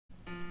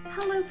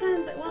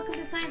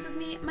Science with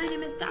me. My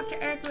name is Dr.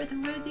 Erica with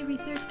Rosie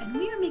Research, and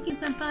we are making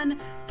some fun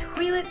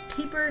toilet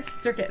paper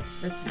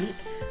circuits this week.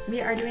 We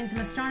are doing some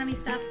astronomy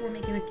stuff. We're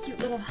making a cute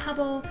little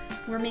Hubble.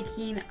 We're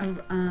making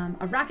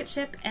a rocket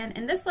ship, and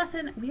in this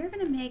lesson, we are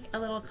going to make a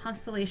little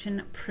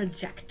constellation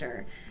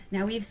projector.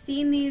 Now, we've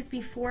seen these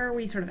before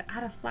where you sort of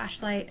add a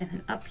flashlight, and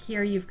then up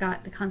here you've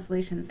got the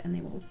constellations, and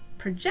they will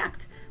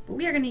project. But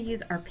we are going to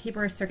use our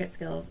paper circuit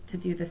skills to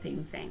do the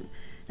same thing.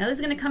 Now, this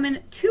is going to come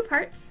in two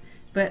parts,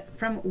 but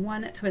from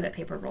one toilet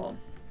paper roll.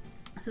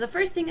 So the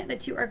first thing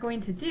that you are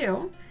going to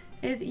do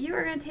is you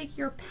are going to take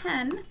your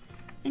pen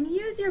and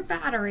use your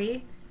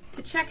battery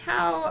to check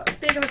how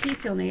big of a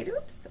piece you'll need.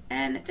 Oops,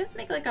 and just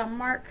make like a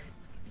mark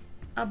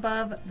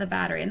above the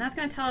battery. And that's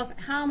going to tell us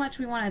how much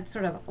we want to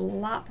sort of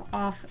lop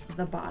off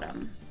the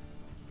bottom.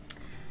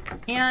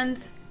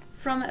 And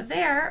from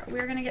there,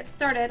 we're going to get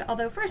started.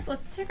 Although first,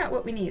 let's check out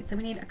what we need. So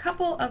we need a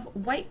couple of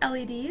white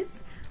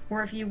LEDs.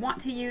 Or if you want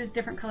to use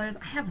different colors,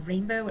 I have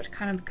rainbow, which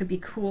kind of could be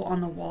cool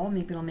on the wall.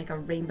 Maybe it'll make a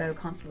rainbow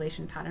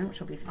constellation pattern, which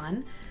will be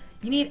fun.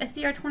 You need a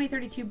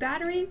CR2032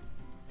 battery.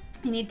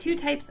 You need two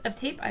types of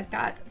tape. I've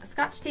got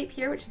Scotch tape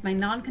here, which is my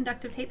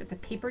non-conductive tape. It's a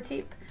paper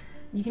tape.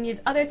 You can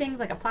use other things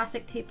like a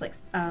plastic tape, like,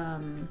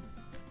 or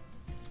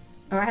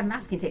I have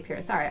masking tape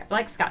here, sorry. I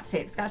like Scotch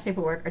tape. Scotch tape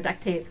will work, or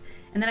duct tape.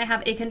 And then I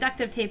have a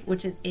conductive tape,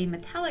 which is a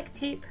metallic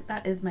tape.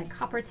 That is my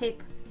copper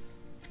tape.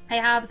 I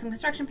have some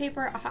construction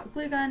paper, a hot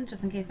glue gun,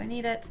 just in case I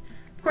need it.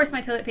 Of course,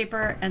 my toilet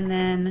paper, and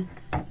then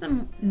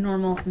some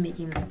normal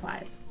making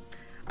supplies.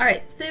 All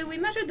right, so we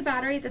measured the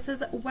battery. This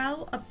is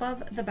well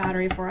above the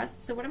battery for us.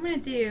 So what I'm gonna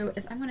do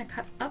is I'm gonna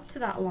cut up to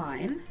that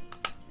line,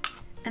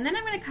 and then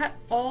I'm gonna cut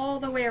all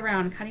the way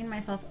around, cutting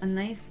myself a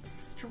nice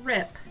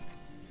strip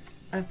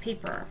of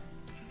paper.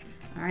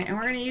 All right, and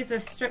we're gonna use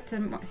this strip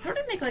to sort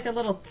of make like a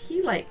little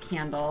tea light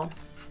candle,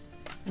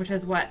 which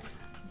is what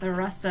the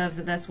rest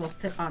of this will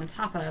sit on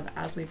top of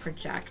as we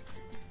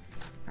project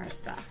our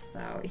stuff.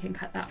 So you can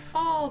cut that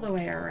all the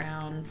way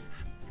around,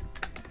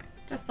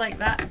 just like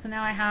that. So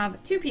now I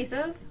have two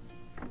pieces,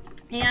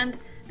 and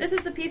this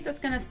is the piece that's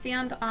going to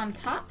stand on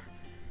top,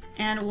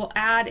 and we'll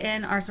add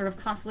in our sort of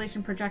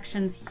constellation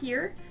projections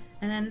here,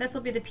 and then this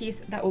will be the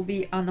piece that will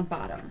be on the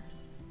bottom.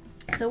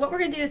 So what we're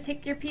going to do is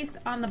take your piece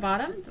on the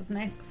bottom, this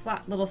nice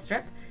flat little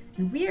strip,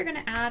 and we are going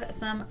to add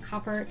some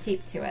copper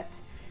tape to it.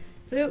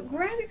 So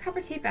grab your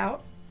copper tape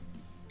out,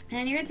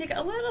 and you're going to take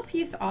a little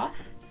piece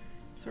off,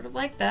 sort of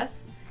like this.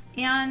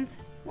 And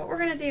what we're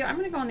going to do, I'm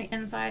going to go on the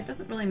inside.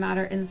 Doesn't really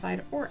matter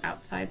inside or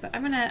outside, but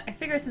I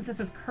figure since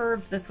this is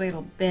curved this way,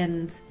 it'll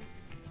bend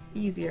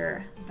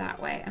easier that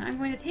way. And I'm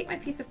going to take my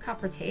piece of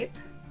copper tape,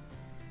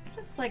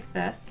 just like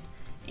this.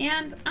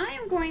 And I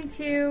am going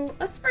to,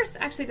 let's first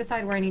actually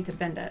decide where I need to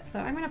bend it.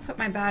 So I'm going to put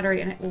my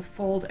battery and it will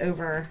fold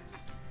over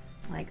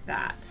like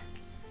that.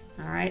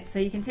 All right, so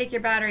you can take your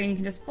battery and you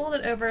can just fold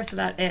it over so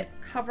that it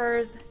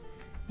covers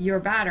your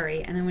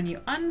battery, and then when you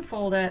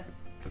unfold it,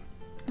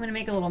 I'm going to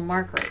make a little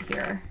mark right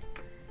here.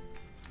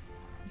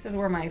 This is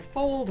where my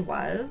fold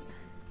was,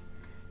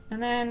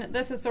 and then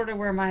this is sort of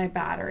where my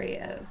battery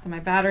is. So my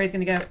battery is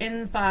going to go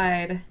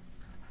inside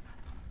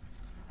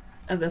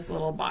of this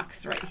little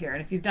box right here.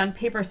 And if you've done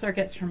paper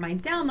circuits from my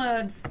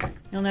downloads,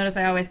 you'll notice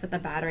I always put the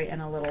battery in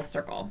a little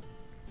circle.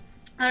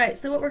 All right,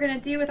 so what we're going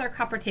to do with our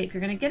copper tape,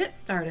 you're going to get it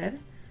started.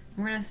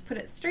 We're going to put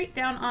it straight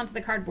down onto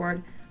the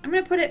cardboard. I'm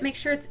going to put it, make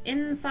sure it's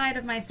inside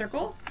of my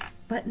circle,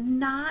 but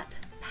not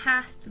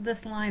past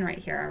this line right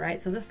here, all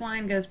right? So this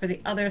line goes for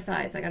the other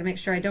side, so I got to make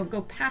sure I don't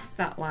go past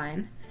that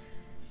line,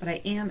 but I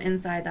am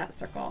inside that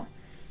circle.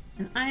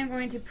 And I am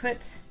going to put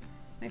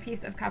my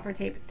piece of copper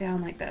tape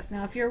down like this.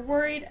 Now, if you're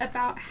worried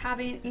about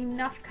having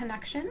enough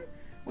connection,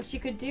 what you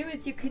could do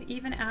is you could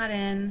even add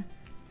in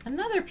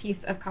another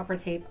piece of copper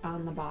tape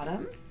on the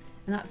bottom,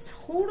 and that's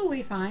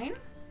totally fine.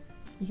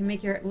 You can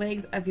make your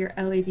legs of your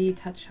LED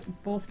touch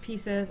both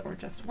pieces or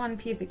just one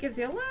piece. It gives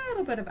you a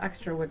little bit of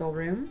extra wiggle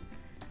room.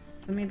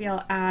 So maybe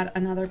I'll add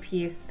another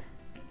piece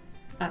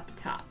up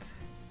top.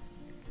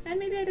 And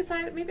maybe I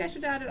decided maybe I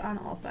should add it on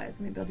all sides.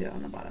 Maybe I'll do it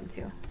on the bottom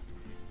too.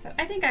 So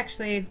I think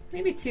actually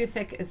maybe too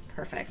thick is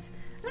perfect.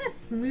 I'm going to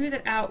smooth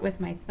it out with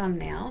my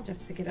thumbnail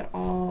just to get it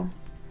all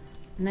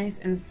nice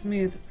and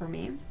smooth for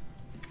me.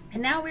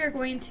 And now we are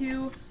going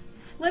to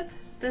flip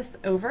this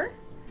over.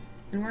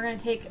 And we're going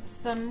to take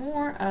some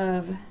more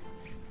of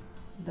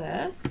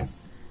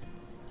this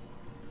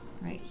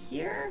right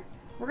here.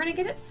 We're going to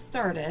get it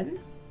started.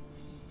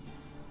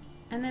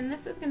 And then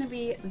this is going to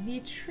be the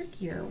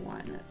trickier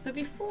one. So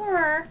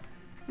before,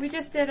 we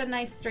just did a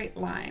nice straight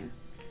line.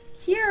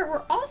 Here,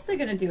 we're also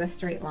going to do a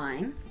straight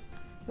line,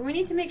 but we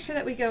need to make sure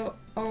that we go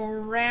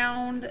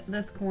around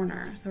this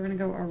corner. So we're going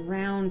to go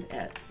around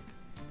it.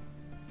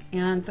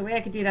 And the way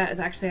I could do that is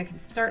actually I can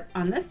start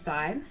on this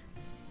side.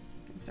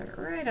 I can start it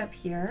right up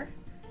here.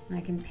 And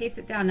I can paste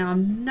it down. Now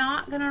I'm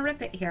not going to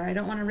rip it here. I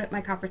don't want to rip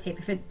my copper tape.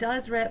 If it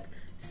does rip,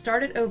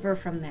 start it over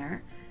from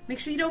there. Make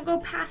sure you don't go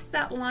past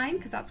that line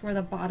because that's where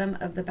the bottom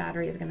of the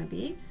battery is going to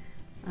be.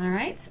 All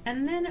right,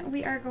 and then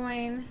we are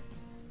going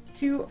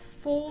to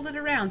fold it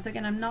around. So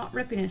again, I'm not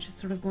ripping it, it's just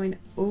sort of going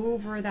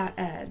over that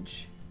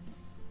edge.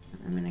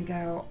 I'm going to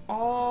go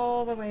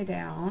all the way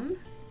down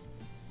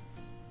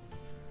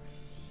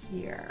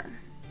here.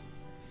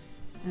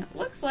 And it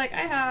looks like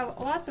I have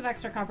lots of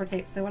extra copper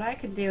tape, so what I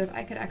could do is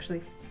I could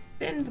actually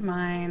bend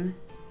mine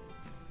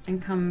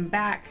and come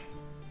back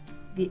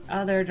the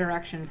other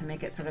direction to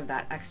make it sort of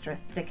that extra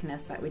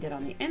thickness that we did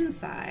on the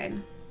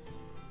inside.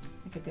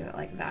 I could do it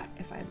like that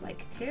if I'd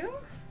like to. There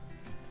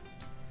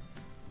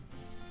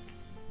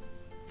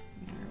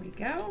we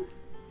go.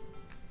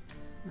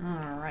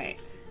 All right.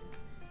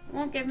 It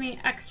won't give me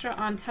extra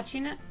on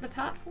touching it, the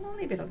top. Well,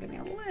 maybe it'll give me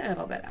a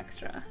little bit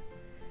extra.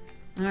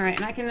 All right,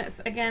 and I can,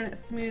 again,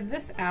 smooth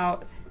this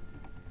out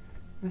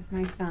with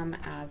my thumb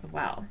as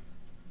well.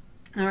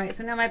 All right,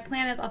 so now my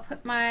plan is I'll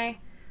put my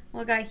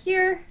little guy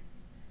here,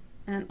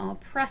 and I'll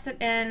press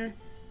it in,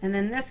 and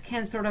then this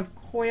can sort of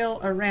coil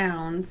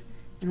around,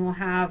 and we'll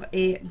have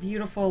a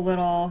beautiful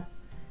little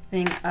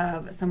thing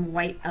of some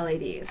white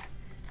LEDs.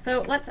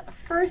 So let's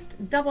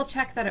first double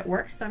check that it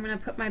works. So I'm going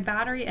to put my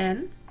battery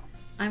in.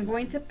 I'm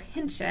going to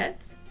pinch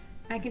it.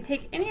 I can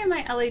take any of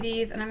my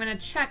LEDs, and I'm going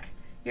to check.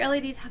 Your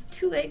LEDs have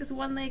two legs.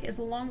 One leg is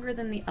longer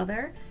than the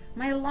other.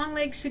 My long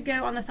leg should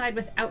go on the side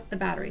without the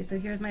battery. So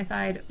here's my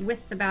side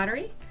with the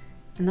battery,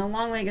 and the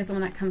long leg is the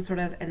one that comes sort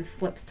of and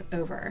flips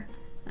over.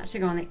 That should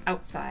go on the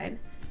outside.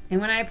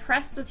 And when I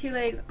press the two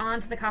legs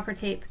onto the copper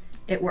tape,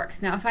 it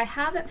works. Now if I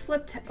have it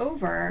flipped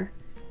over,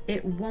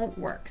 it won't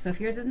work. So if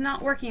yours is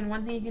not working,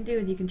 one thing you can do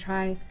is you can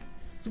try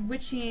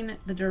switching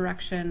the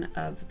direction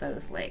of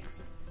those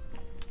legs.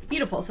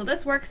 Beautiful, so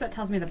this works. That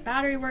tells me the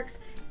battery works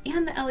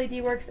and the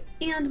LED works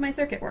and my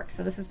circuit works.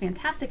 So this is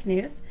fantastic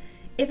news.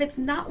 If it's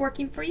not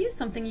working for you,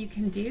 something you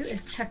can do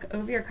is check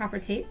over your copper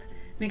tape,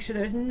 make sure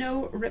there's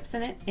no rips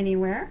in it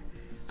anywhere.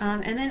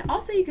 And then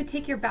also you could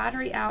take your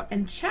battery out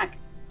and check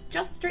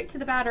just straight to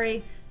the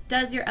battery,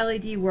 does your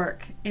LED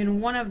work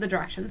in one of the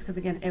directions? Because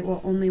again, it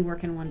will only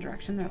work in one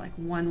direction. They're like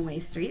one-way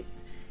streets.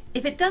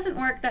 If it doesn't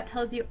work, that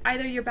tells you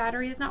either your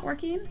battery is not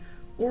working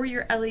or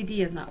your LED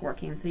is not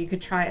working. So you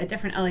could try a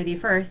different LED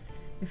first.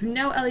 If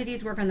no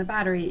LEDs work on the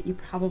battery, you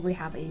probably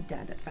have a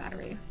dead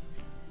battery.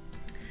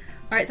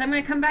 All right, so I'm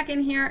going to come back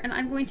in here and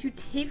I'm going to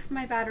tape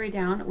my battery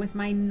down with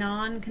my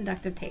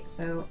non-conductive tape.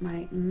 So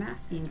my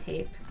masking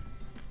tape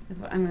is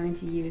what I'm going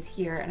to use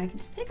here. And I can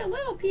just take a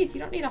little piece.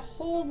 You don't need a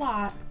whole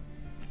lot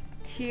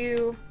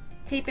to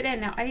tape it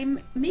in. Now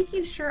I'm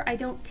making sure I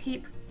don't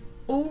tape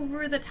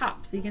over the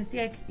top. So you can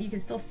see, you can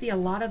still see a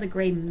lot of the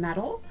gray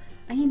metal.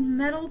 I need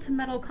metal to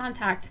metal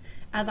contact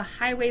as a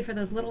highway for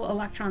those little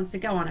electrons to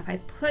go on. If I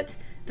put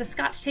the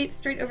Scotch tape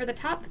straight over the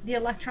top, the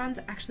electrons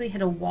actually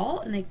hit a wall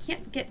and they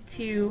can't get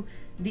to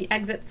the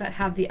exits that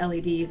have the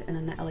LEDs, and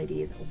then the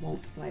LEDs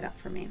won't light up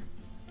for me.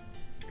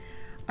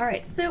 All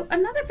right, so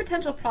another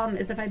potential problem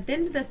is if I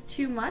bend this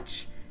too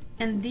much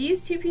and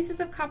these two pieces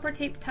of copper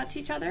tape touch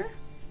each other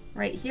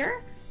right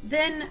here,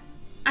 then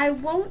I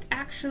won't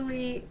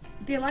actually,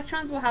 the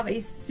electrons will have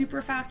a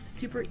super fast,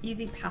 super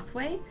easy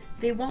pathway.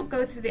 They won't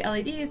go through the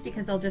LEDs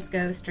because they'll just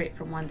go straight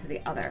from one to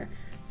the other.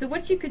 So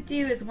what you could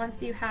do is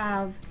once you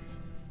have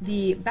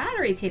the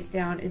battery tapes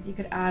down is you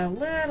could add a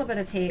little bit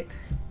of tape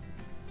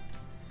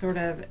sort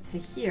of to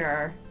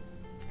here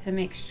to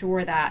make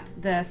sure that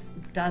this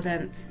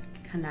doesn't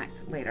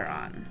connect later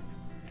on.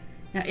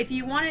 Now if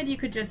you wanted, you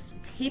could just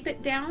tape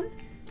it down.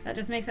 That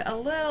just makes it a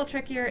little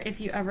trickier if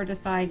you ever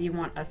decide you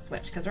want a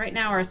switch, because right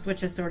now our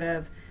switch is sort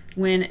of,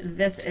 when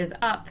this is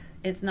up,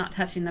 it's not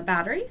touching the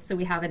battery, so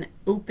we have an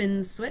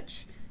open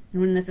switch,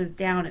 and when this is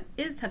down, it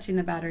is touching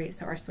the battery,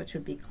 so our switch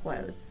would be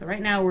closed. So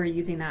right now we're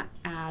using that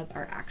as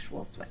our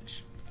actual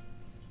switch.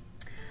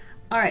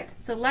 All right,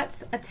 so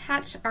let's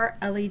attach our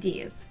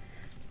LEDs.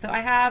 So I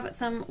have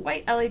some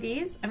white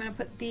LEDs. I'm going to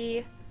put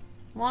the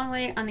long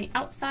leg on the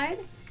outside,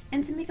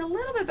 and to make a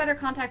little bit better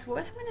contact,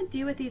 what I'm going to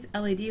do with these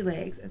LED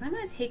legs is I'm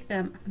going to take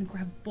them, I'm going to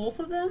grab both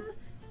of them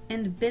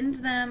and bend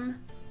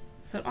them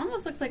so it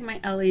almost looks like my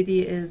LED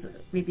is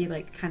maybe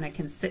like kind of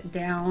can sit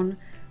down,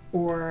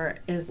 or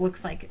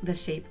looks like the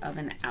shape of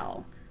an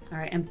L. All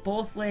right, and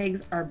both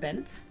legs are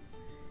bent.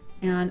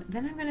 And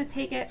then I'm going to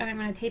take it and I'm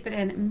going to tape it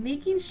in,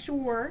 making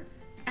sure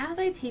as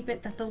I tape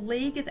it that the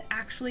leg is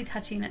actually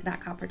touching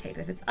that copper tape.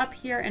 If it's up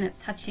here and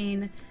it's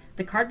touching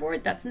the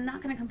cardboard, that's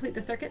not going to complete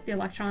the circuit. The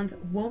electrons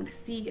won't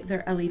see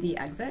their LED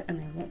exit and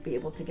they won't be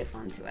able to get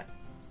onto it.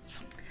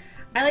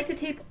 I like to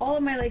tape all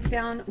of my legs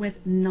down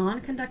with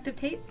non-conductive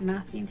tape,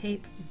 masking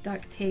tape,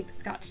 duct tape,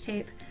 Scotch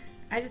tape.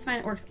 I just find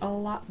it works a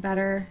lot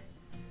better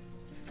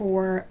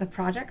for the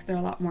projects. They're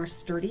a lot more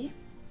sturdy.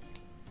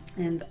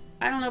 And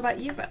I don't know about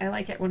you, but I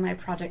like it when my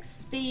project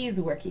stays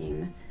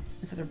working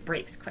instead of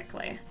breaks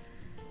quickly.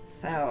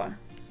 So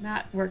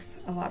that works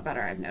a lot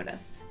better, I've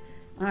noticed.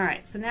 All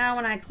right, so now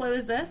when I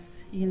close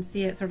this, you can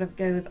see it sort of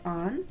goes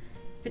on.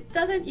 If it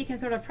doesn't, you can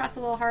sort of press a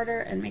little harder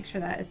and make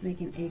sure that is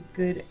making a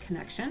good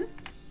connection.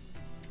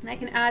 And I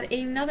can add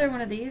another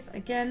one of these.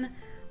 Again,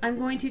 I'm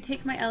going to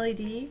take my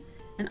LED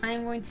and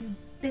I'm going to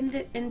bend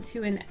it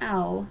into an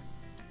L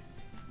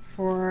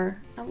for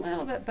a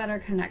little bit better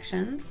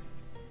connections.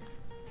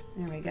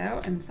 There we go,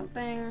 and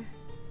something,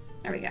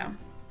 there we go.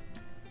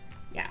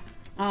 Yeah,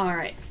 All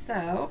right,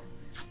 so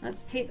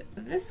let's tape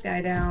this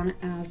guy down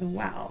as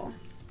well.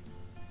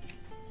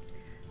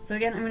 So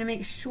again, I'm going to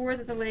make sure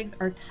that the legs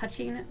are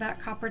touching that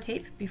copper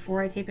tape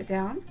before I tape it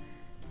down.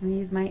 I'm going to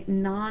use my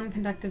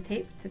non-conductive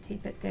tape to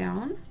tape it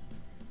down.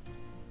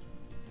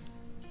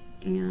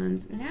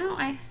 And now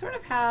I sort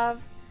of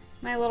have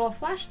my little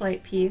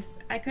flashlight piece.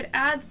 I could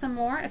add some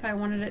more if I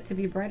wanted it to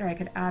be brighter. I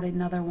could add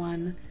another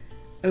one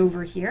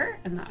over here,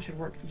 and that should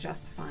work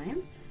just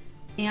fine.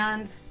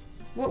 And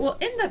what we'll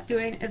end up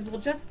doing is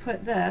we'll just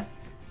put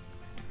this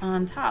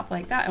on top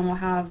like that, and we'll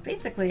have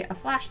basically a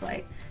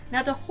flashlight.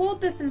 Now to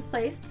hold this in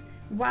place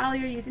while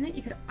you're using it,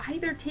 you could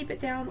either tape it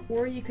down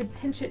or you could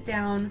pinch it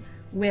down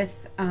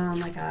with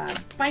like a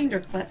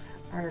binder clip,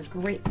 are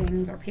great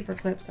things, or paper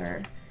clips,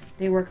 or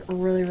they work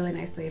really, really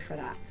nicely for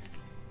that.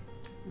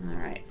 All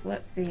right, so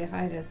let's see if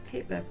I just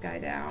tape this guy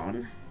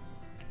down.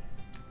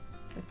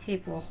 The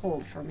tape will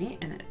hold for me,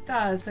 and it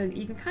does, so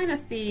you can kind of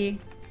see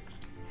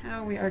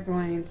how we are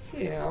going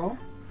to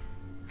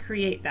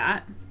create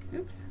that.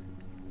 Oops,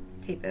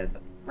 tape is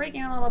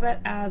breaking a little bit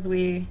as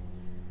we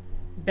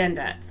bend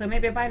it. So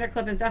maybe a binder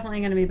clip is definitely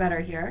going to be better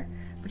here,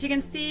 but you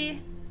can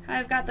see how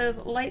I've got those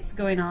lights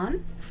going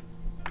on.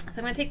 So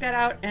I'm going to take that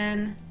out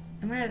and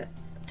I'm going to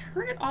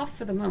turn it off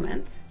for the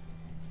moment.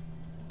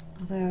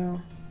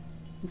 Although,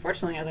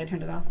 unfortunately, as I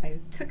turned it off, I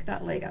took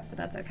that leg up, but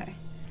that's okay.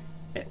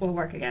 It will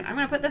work again. I'm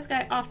going to put this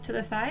guy off to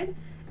the side,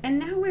 and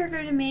now we're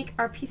going to make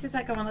our pieces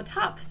that go on the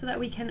top so that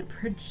we can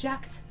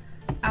project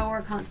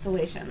our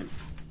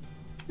constellations.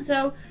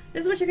 So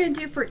this is what you're going to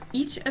do for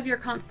each of your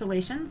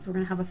constellations. We're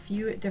going to have a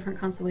few different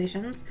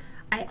constellations.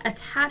 I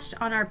attached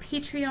on our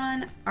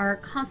Patreon our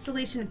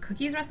constellation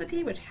cookies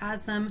recipe, which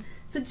has some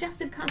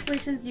suggested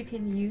constellations you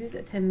can use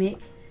to make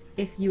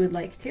if you would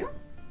like to.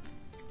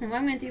 And what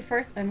I'm going to do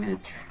first, I'm going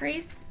to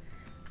trace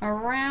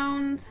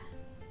around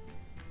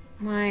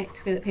my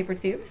toilet paper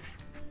tube.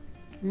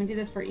 I'm going to do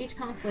this for each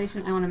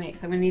constellation I want to make.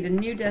 So I'm going to need a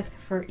new disc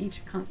for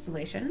each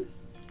constellation.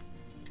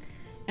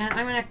 And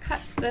I'm going to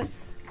cut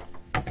this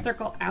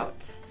circle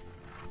out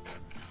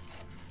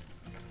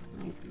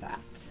like that.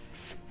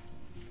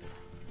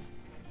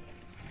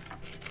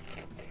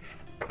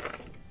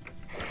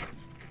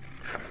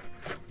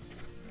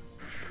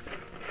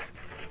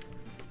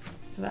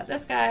 So that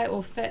this guy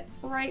will fit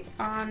right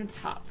on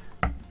top.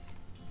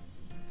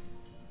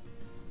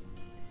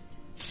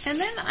 And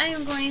then I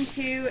am going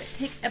to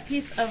take a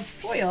piece of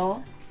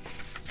foil,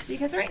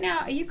 because right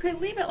now you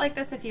could leave it like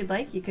this if you'd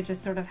like. You could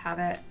just sort of have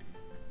it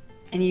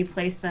and you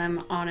place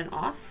them on and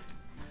off.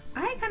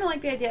 I kind of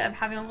like the idea of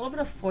having a little bit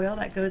of foil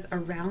that goes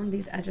around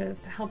these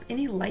edges to help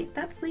any light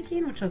that's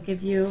leaking, which will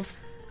give you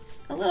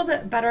a little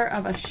bit better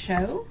of a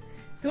show.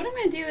 So what I'm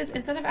going to do is,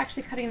 instead of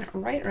actually cutting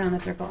right around the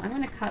circle, I'm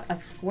going to cut a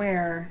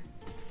square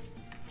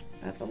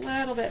that's a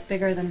little bit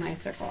bigger than my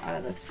circle out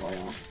of this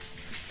foil.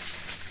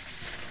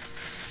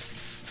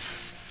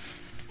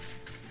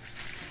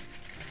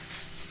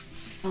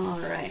 All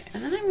right,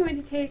 and then I'm going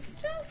to take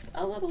just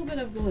a little bit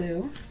of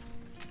glue,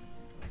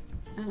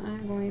 and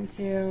I'm going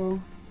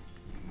to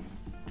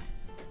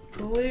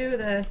glue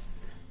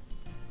this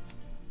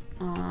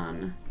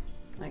on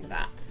like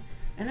that.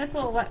 And this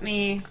will let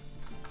me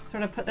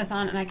sort of put this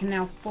on, and I can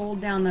now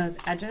fold down those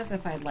edges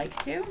if I'd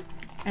like to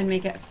and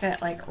make it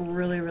fit like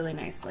really, really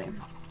nicely.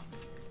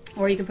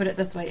 Or you could put it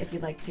this way if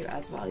you'd like to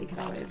as well. You could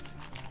always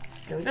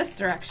go this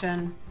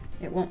direction.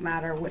 It won't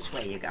matter which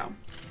way you go.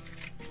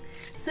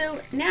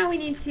 So now we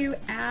need to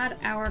add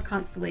our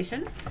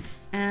constellation,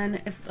 and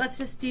let's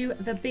just do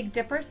the Big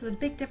Dipper. So this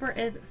Big Dipper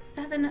is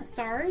 7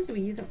 stars.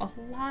 We use it a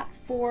lot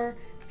for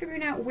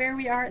figuring out where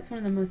we are. It's one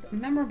of the most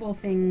memorable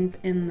things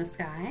in the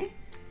sky,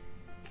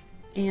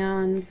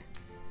 and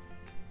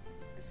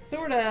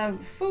sort of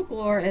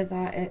folklore is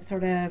that it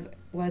sort of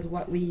was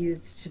what we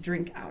used to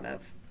drink out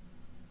of.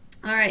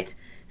 All right,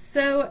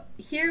 so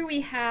here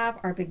we have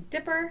our Big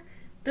Dipper.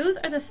 Those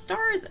are the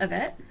stars of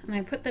it, and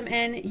I put them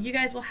in. You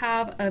guys will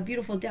have a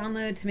beautiful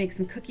download to make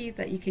some cookies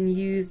that you can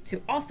use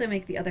to also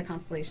make the other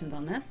constellations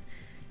on this.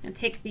 And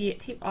take the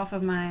tape off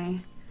of my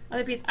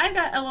other piece. I've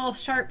got a little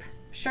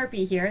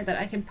Sharpie here that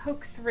I can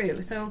poke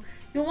through. So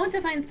you'll want to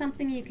find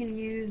something you can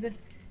use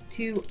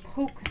to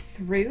poke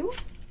through.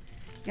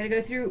 You gotta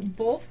go through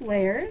both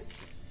layers,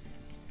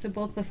 so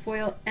both the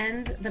foil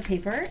and the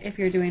paper, if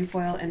you're doing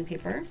foil and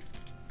paper.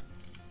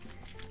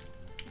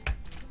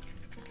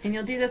 And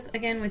you'll do this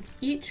again with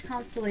each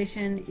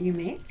constellation you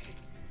make.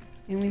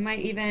 And we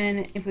might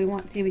even, if we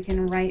want to, we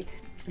can write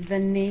the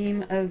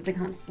name of the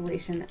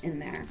constellation in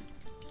there.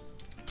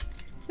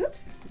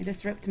 Oops, I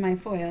just ripped my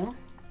foil.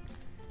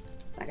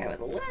 That guy was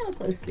a little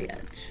close to the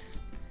edge.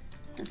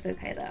 That's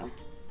okay though.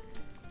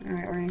 All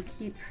right, we're gonna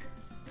keep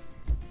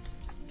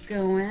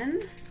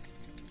going.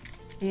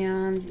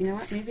 And you know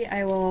what, maybe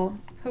I will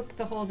poke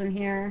the holes in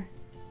here.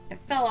 It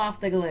fell off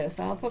the glue,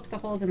 so I'll poke the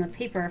holes in the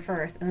paper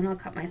first, and then I'll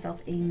cut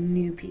myself a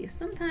new piece.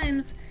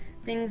 Sometimes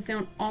things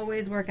don't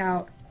always work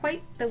out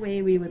quite the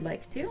way we would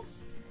like to,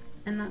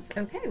 and that's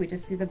okay. We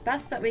just do the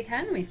best that we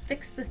can. We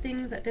fix the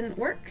things that didn't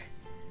work,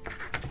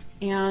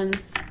 and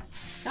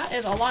that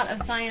is a lot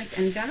of science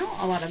in general,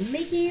 a lot of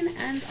making,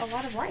 and a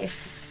lot of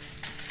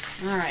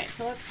life. All right,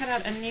 so let's cut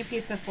out a new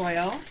piece of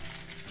foil.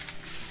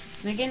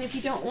 And again, if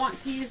you don't want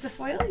to use the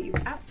foil, you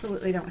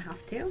absolutely don't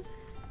have to.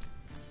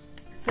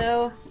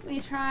 So let me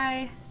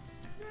try,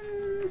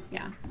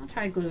 yeah, I'll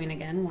try gluing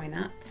again, why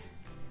not?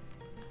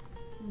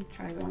 I'll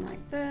try going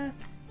like this.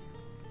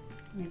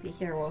 Maybe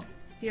here we'll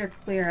steer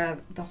clear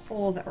of the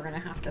holes that we're gonna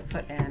have to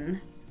put in.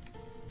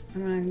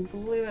 I'm gonna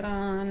glue it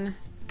on.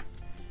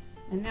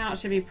 And now it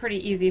should be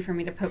pretty easy for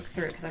me to poke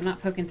through because I'm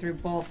not poking through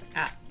both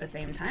at the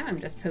same time. I'm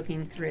just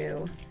poking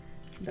through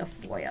the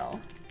foil.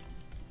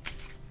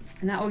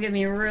 And that will give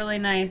me really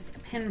nice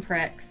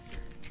pinpricks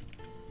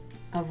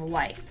of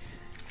light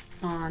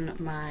on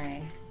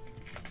my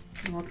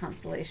little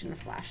Constellation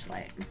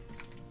flashlight.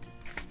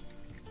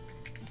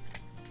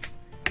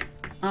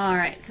 All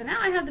right, so now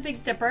I have the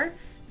Big Dipper.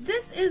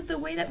 This is the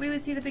way that we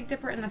would see the Big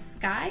Dipper in the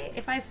sky.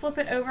 If I flip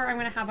it over, I'm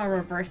gonna have a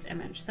reverse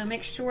image. So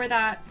make sure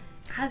that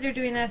as you're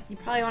doing this, you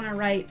probably wanna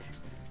write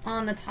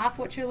on the top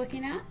what you're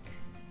looking at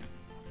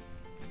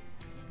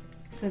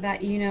so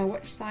that you know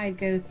which side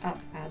goes up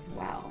as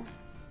well.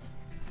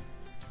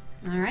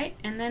 All right,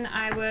 and then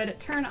I would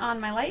turn on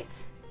my light.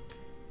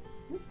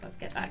 Oops, let's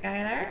get that guy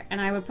there. And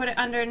I would put it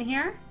under in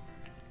here,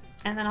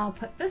 and then I'll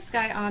put this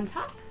guy on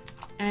top,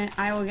 and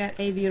I will get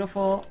a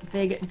beautiful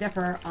Big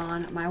Dipper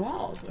on my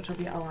walls, which will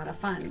be a lot of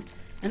fun.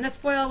 And this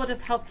foil will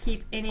just help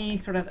keep any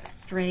sort of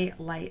stray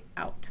light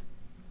out.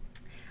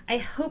 I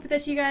hope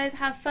that you guys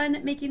have fun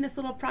making this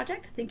little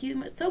project. Thank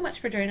you so much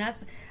for joining us.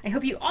 I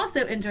hope you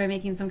also enjoy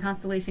making some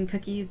constellation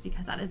cookies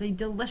because that is a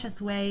delicious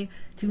way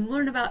to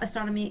learn about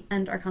astronomy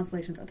and our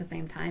constellations at the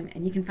same time.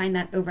 And you can find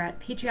that over at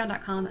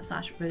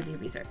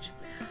patreon.com/rosieresearch.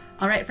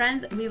 All right,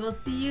 friends, we will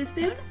see you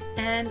soon,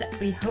 and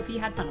we hope you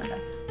had fun with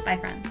us. Bye,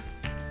 friends.